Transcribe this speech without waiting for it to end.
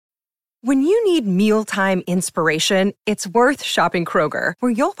When you need mealtime inspiration, it's worth shopping Kroger,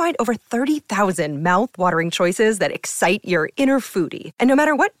 where you'll find over 30,000 mouth-watering choices that excite your inner foodie. And no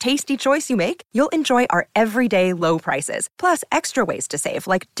matter what tasty choice you make, you'll enjoy our everyday low prices, plus extra ways to save,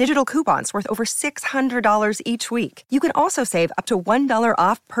 like digital coupons worth over $600 each week. You can also save up to $1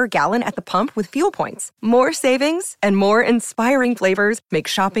 off per gallon at the pump with fuel points. More savings and more inspiring flavors make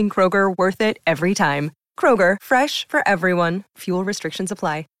shopping Kroger worth it every time. Kroger, fresh for everyone. Fuel restrictions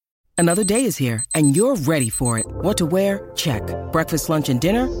apply. Another day is here, and you're ready for it. What to wear? Check. Breakfast, lunch, and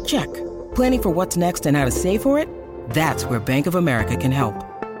dinner? Check. Planning for what's next and how to save for it? That's where Bank of America can help.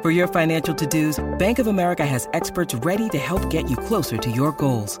 For your financial to-dos, Bank of America has experts ready to help get you closer to your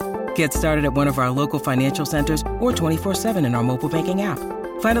goals. Get started at one of our local financial centers or 24/7 in our mobile banking app.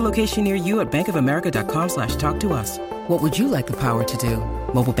 Find a location near you at bankofamerica.com/talktous. What would you like the power to do?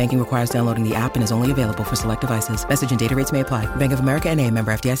 Mobile banking requires downloading the app and is only available for select devices. Message and data rates may apply. Bank of America N.A.,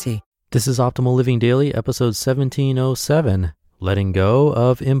 member FDIC. This is Optimal Living Daily, episode 1707, Letting Go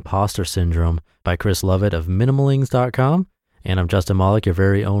of Imposter Syndrome by Chris Lovett of Minimalings.com. And I'm Justin Malik, your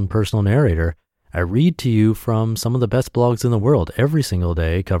very own personal narrator. I read to you from some of the best blogs in the world every single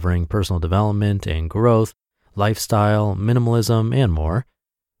day, covering personal development and growth, lifestyle, minimalism, and more.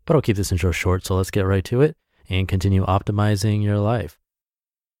 But I'll keep this intro short, so let's get right to it and continue optimizing your life.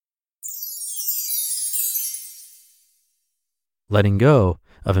 Letting Go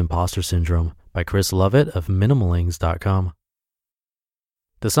of Imposter Syndrome by Chris Lovett of Minimalings.com.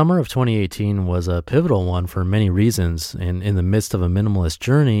 The summer of 2018 was a pivotal one for many reasons, and in the midst of a minimalist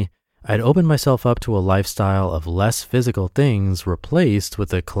journey, I'd opened myself up to a lifestyle of less physical things replaced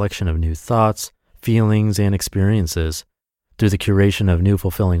with a collection of new thoughts, feelings, and experiences. Through the curation of new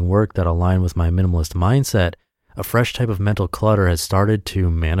fulfilling work that aligned with my minimalist mindset, a fresh type of mental clutter had started to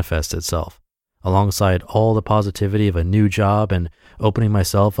manifest itself. Alongside all the positivity of a new job and opening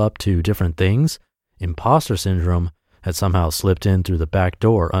myself up to different things, imposter syndrome had somehow slipped in through the back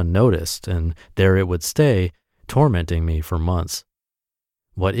door unnoticed, and there it would stay, tormenting me for months.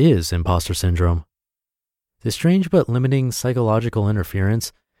 What is imposter syndrome? This strange but limiting psychological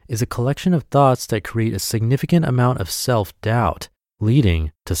interference is a collection of thoughts that create a significant amount of self-doubt,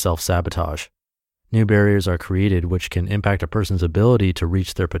 leading to self-sabotage. New barriers are created which can impact a person's ability to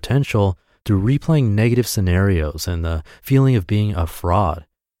reach their potential through replaying negative scenarios and the feeling of being a fraud.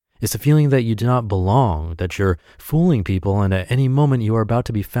 It's the feeling that you do not belong, that you're fooling people, and at any moment you are about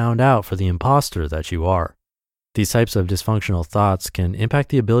to be found out for the imposter that you are. These types of dysfunctional thoughts can impact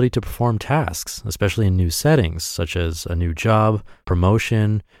the ability to perform tasks, especially in new settings, such as a new job,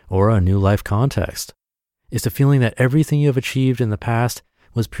 promotion, or a new life context. It's the feeling that everything you have achieved in the past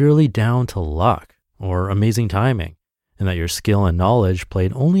was purely down to luck or amazing timing, and that your skill and knowledge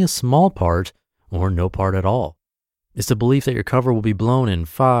played only a small part or no part at all. It's the belief that your cover will be blown in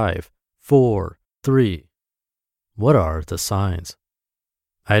 5, 4, 3. What are the signs?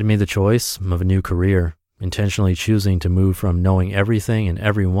 I had made the choice of a new career, intentionally choosing to move from knowing everything and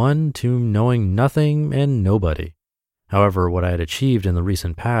everyone to knowing nothing and nobody. However, what I had achieved in the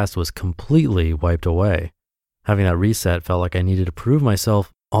recent past was completely wiped away. Having that reset felt like I needed to prove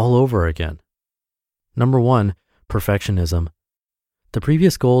myself all over again. Number 1, perfectionism. The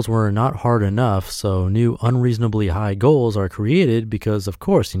previous goals were not hard enough, so new unreasonably high goals are created because, of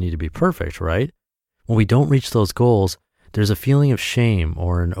course, you need to be perfect, right? When we don't reach those goals, there's a feeling of shame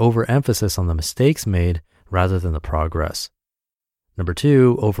or an overemphasis on the mistakes made rather than the progress. Number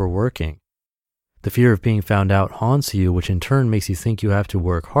 2, overworking. The fear of being found out haunts you, which in turn makes you think you have to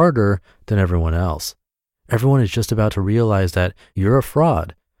work harder than everyone else. Everyone is just about to realize that you're a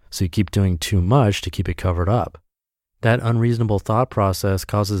fraud, so you keep doing too much to keep it covered up. That unreasonable thought process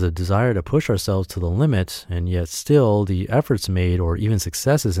causes a desire to push ourselves to the limit, and yet still the efforts made or even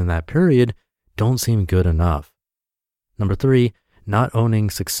successes in that period don't seem good enough. Number 3, not owning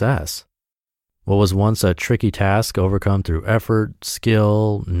success. What was once a tricky task overcome through effort,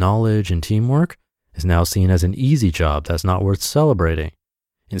 skill, knowledge, and teamwork is now seen as an easy job that's not worth celebrating.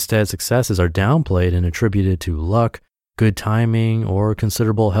 Instead, successes are downplayed and attributed to luck, good timing, or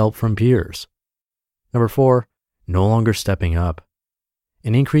considerable help from peers. Number 4, no longer stepping up.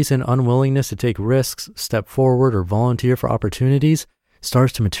 An increase in unwillingness to take risks, step forward, or volunteer for opportunities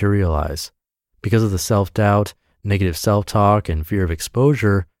starts to materialize. Because of the self-doubt, negative self-talk, and fear of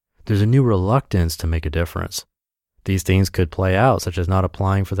exposure, there's a new reluctance to make a difference. These things could play out, such as not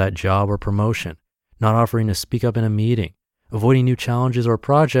applying for that job or promotion, not offering to speak up in a meeting, avoiding new challenges or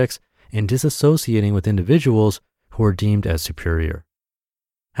projects, and disassociating with individuals who are deemed as superior.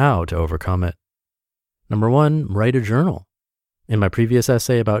 How to overcome it? Number 1, write a journal. In my previous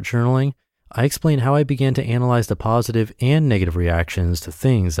essay about journaling, I explained how I began to analyze the positive and negative reactions to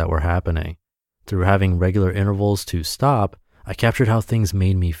things that were happening. Through having regular intervals to stop, I captured how things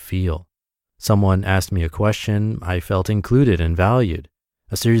made me feel. Someone asked me a question, I felt included and valued.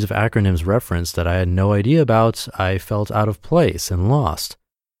 A series of acronyms referenced that I had no idea about, I felt out of place and lost.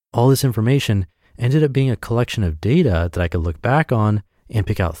 All this information ended up being a collection of data that I could look back on and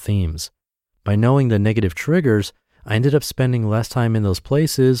pick out themes. By knowing the negative triggers, I ended up spending less time in those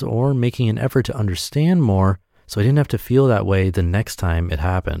places or making an effort to understand more so I didn't have to feel that way the next time it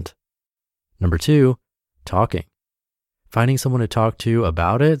happened. Number 2, talking. Finding someone to talk to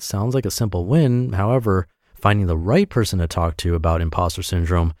about it sounds like a simple win. However, finding the right person to talk to about imposter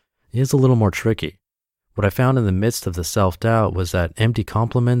syndrome is a little more tricky. What I found in the midst of the self-doubt was that empty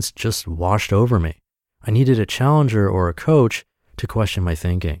compliments just washed over me. I needed a challenger or a coach to question my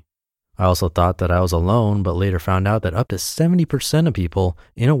thinking. I also thought that I was alone, but later found out that up to 70% of people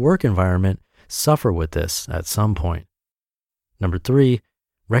in a work environment suffer with this at some point. Number 3,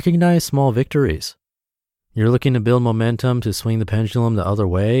 recognize small victories. You're looking to build momentum to swing the pendulum the other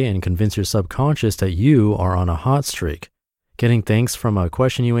way and convince your subconscious that you are on a hot streak. Getting thanks from a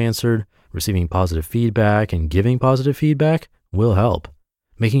question you answered, receiving positive feedback, and giving positive feedback will help.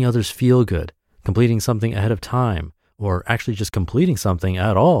 Making others feel good, completing something ahead of time, or actually just completing something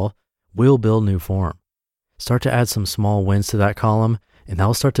at all will build new form. Start to add some small wins to that column, and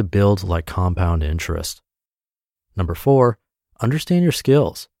that'll start to build like compound interest. Number 4, understand your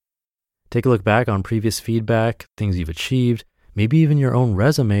skills. Take a look back on previous feedback, things you've achieved, maybe even your own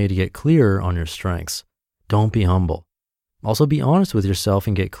resume to get clear on your strengths. Don't be humble. Also be honest with yourself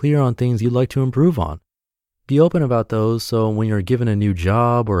and get clear on things you'd like to improve on. Be open about those so when you're given a new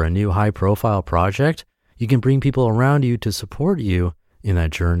job or a new high-profile project, you can bring people around you to support you in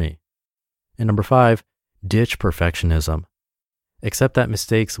that journey. And number 5, ditch perfectionism. Accept that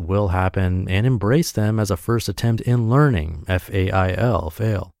mistakes will happen and embrace them as a first attempt in learning,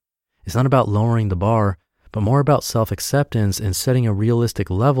 fail. It's not about lowering the bar, but more about self-acceptance and setting a realistic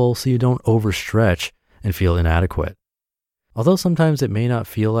level so you don't overstretch and feel inadequate. Although sometimes it may not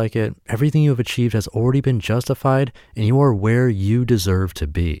feel like it, everything you have achieved has already been justified and you are where you deserve to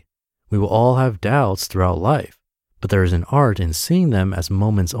be. We will all have doubts throughout life, but there is an art in seeing them as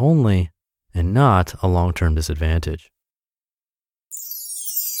moments only and not a long-term disadvantage.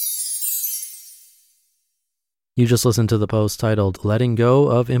 You just listened to the post titled Letting Go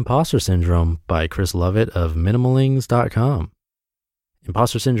of Imposter Syndrome by Chris Lovett of Minimalings.com.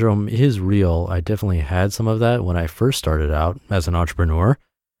 Imposter syndrome is real. I definitely had some of that when I first started out as an entrepreneur.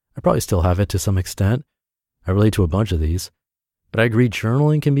 I probably still have it to some extent. I relate to a bunch of these. But I agree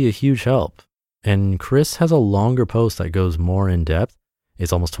journaling can be a huge help. And Chris has a longer post that goes more in depth.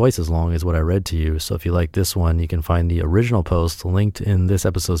 It's almost twice as long as what I read to you. So if you like this one, you can find the original post linked in this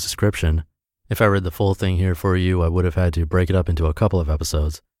episode's description. If I read the full thing here for you, I would have had to break it up into a couple of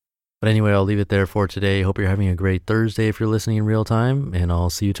episodes. But anyway, I'll leave it there for today. Hope you're having a great Thursday if you're listening in real time, and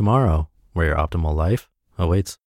I'll see you tomorrow, where your optimal life awaits.